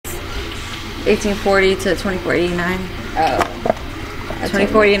1840 to 2489. Oh.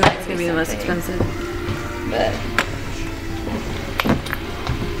 2489 is gonna be the most expensive. But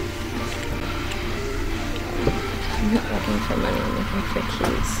I'm not looking for money, I'm looking for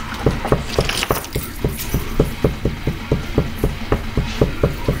keys.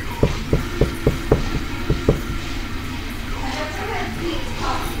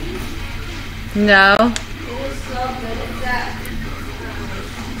 No. It is so good at that.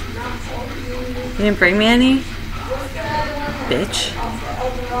 You didn't bring me any? Bitch.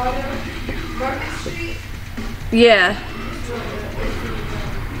 Yeah.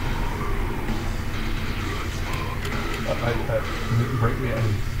 Bring me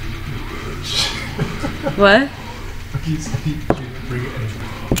any. What? He didn't bring it any.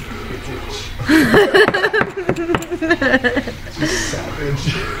 Just savage.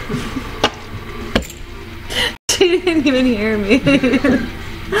 She didn't even hear me.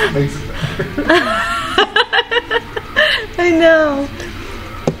 Makes it better. I know.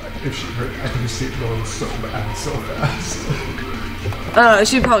 If she heard, I can just see it going so bad, so fast. Oh,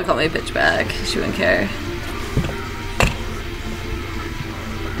 she'd probably call me a bitch back. She wouldn't care.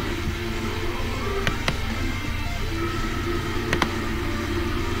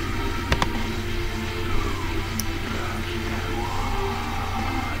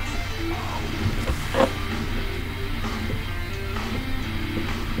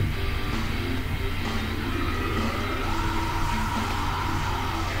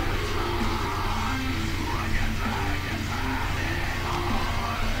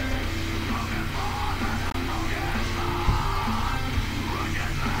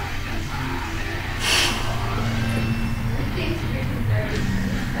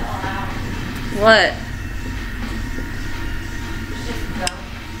 What?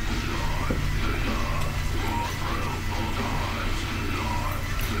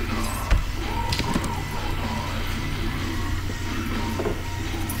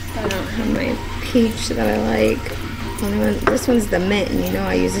 I don't have my peach that I like. This one's the mint, and you know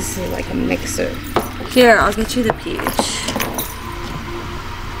I use this as like a mixer. Here, I'll get you the peach.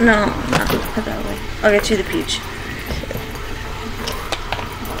 No, put that away. I'll get you the peach.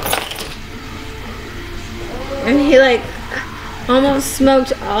 And he like almost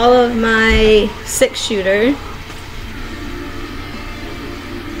smoked all of my 6-shooter.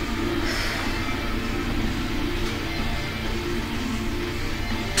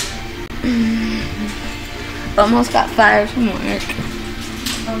 Almost got fired from work.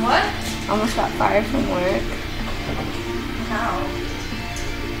 From what? Almost got fired from work. How?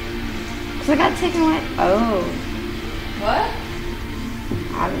 Cause I got taken away. Oh, What?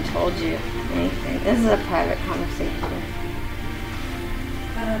 I haven't told you anything. This is a private conversation.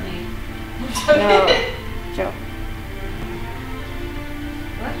 Pardy. No, Joe.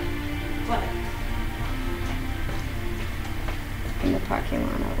 What? What? In the parking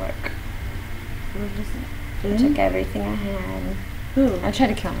lot at work. What is it? I took everything I had. Who? I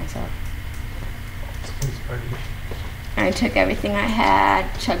tried to kill myself. I took everything I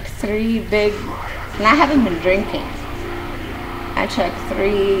had, chugged 3 big, and I haven't been drinking. I chugged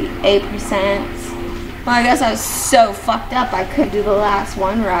 3 8%. Well, I guess I was so fucked up I couldn't do the last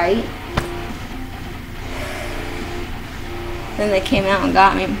one right. Then they came out and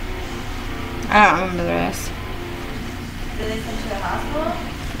got me. I don't remember the rest. Did they send you to the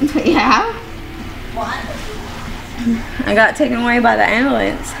hospital? Yeah. What? I got taken away by the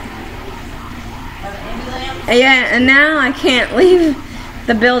ambulance. By the ambulance? Yeah, and now I can't leave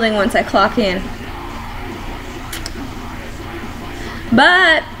the building once I clock in.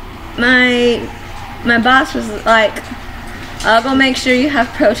 But my boss was like, I'll go make sure you have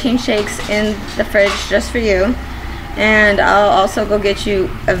protein shakes in the fridge just for you. And I'll also go get you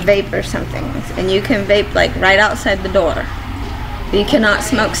a vape or something. And you can vape like right outside the door. But you cannot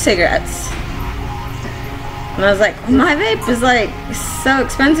smoke cigarettes. And I was like, well, my vape is like so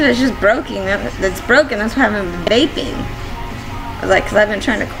expensive, it's just broken. It's broken, that's why I haven't been vaping. I was like, because I've been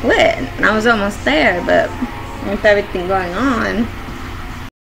trying to quit. And I was almost there, but with everything going on.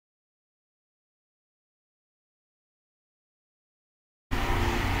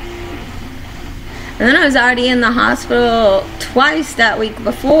 And then I was already in the hospital twice that week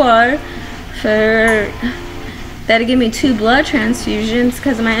before they had to give me 2 blood transfusions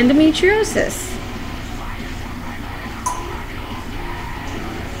because of my endometriosis.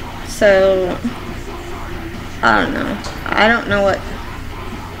 So, I don't know what.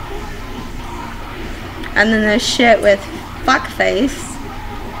 And then this shit with fuckface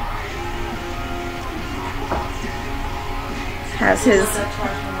has his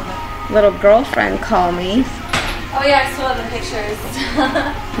little girlfriend call me. Oh yeah, I saw the pictures.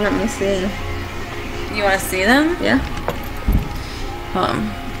 Let me see. You want to see them? Yeah. Hold on.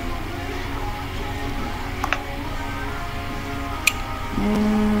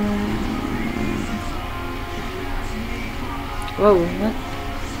 Whoa, what?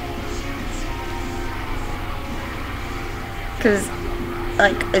 Because,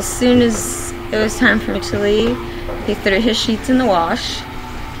 like, as soon as it was time for me to leave, he threw his sheets in the wash,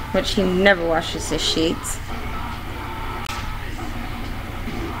 which he never washes his sheets.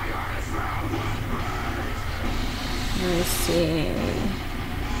 Let me see.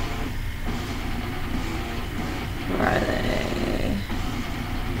 Where are they?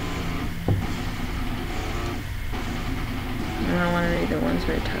 I don't want to read the ones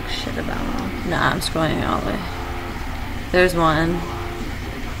where he talks shit about them. Nah, I'm scrolling all the way. There's one.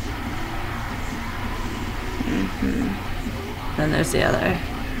 Then there's the other.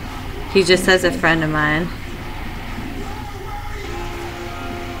 He just says a friend of mine.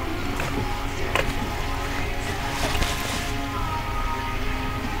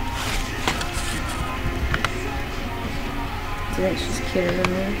 Do you think she's cuter than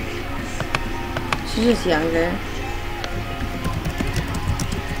me? She's just younger.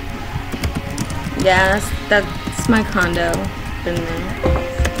 Yeah, that's my condo. Been there.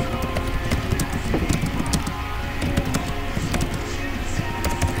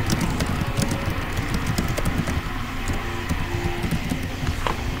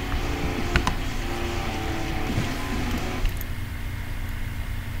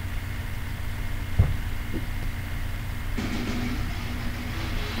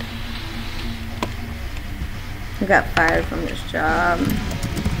 I got fired from this job.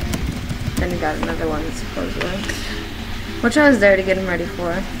 Then he got another one supposedly. Which I was there to get him ready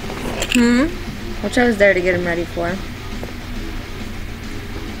for. Which I was there to get him ready for.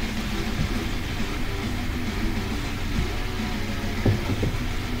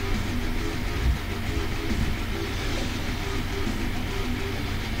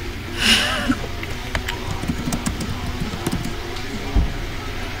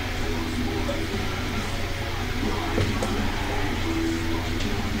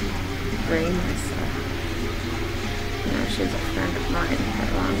 Bring myself. You know, she's a friend of mine for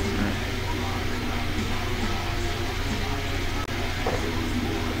a long time.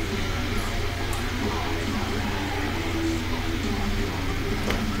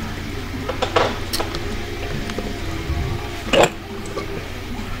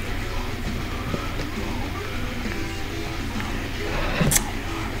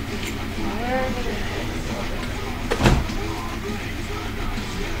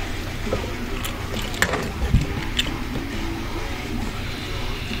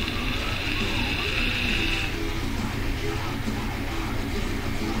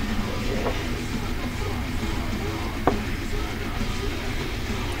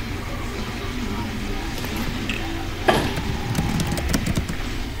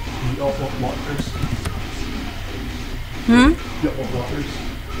 You all want lockers? Hmm? You all want lockers?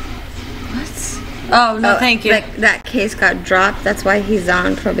 What? Oh, no, thank you. That case got dropped. That's why he's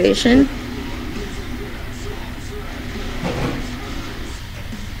on probation.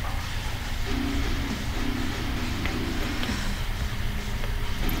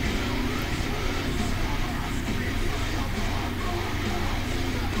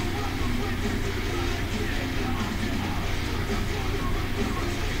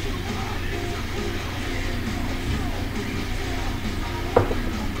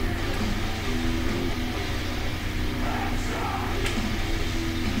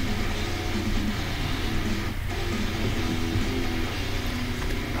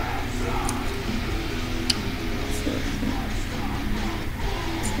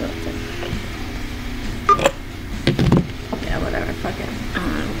 Yeah, whatever, fuck it.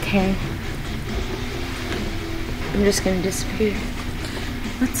 Okay. I'm just gonna disappear.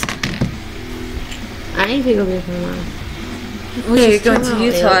 What? I need to go get my mom. Well, yeah, you're She's going to terminally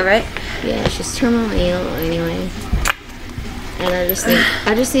Utah, ill. right? Yeah, she's terminally ill anyway. And I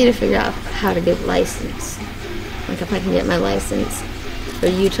just need to figure out how to get license. Like if I can get my license for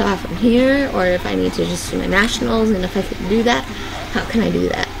Utah from here, or if I need to just do my nationals, and if I can do that, how can I do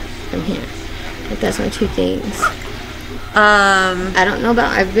that from here? Like that's my two things. I don't know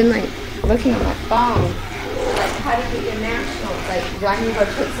about, I've been like looking on my phone, like how to get your nationals. Like, do I need to go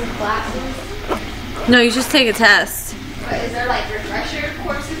take some classes? No, you just take a test. But is there like refresher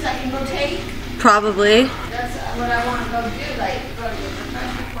courses I can go take? Probably. That's what I want to go do, like go to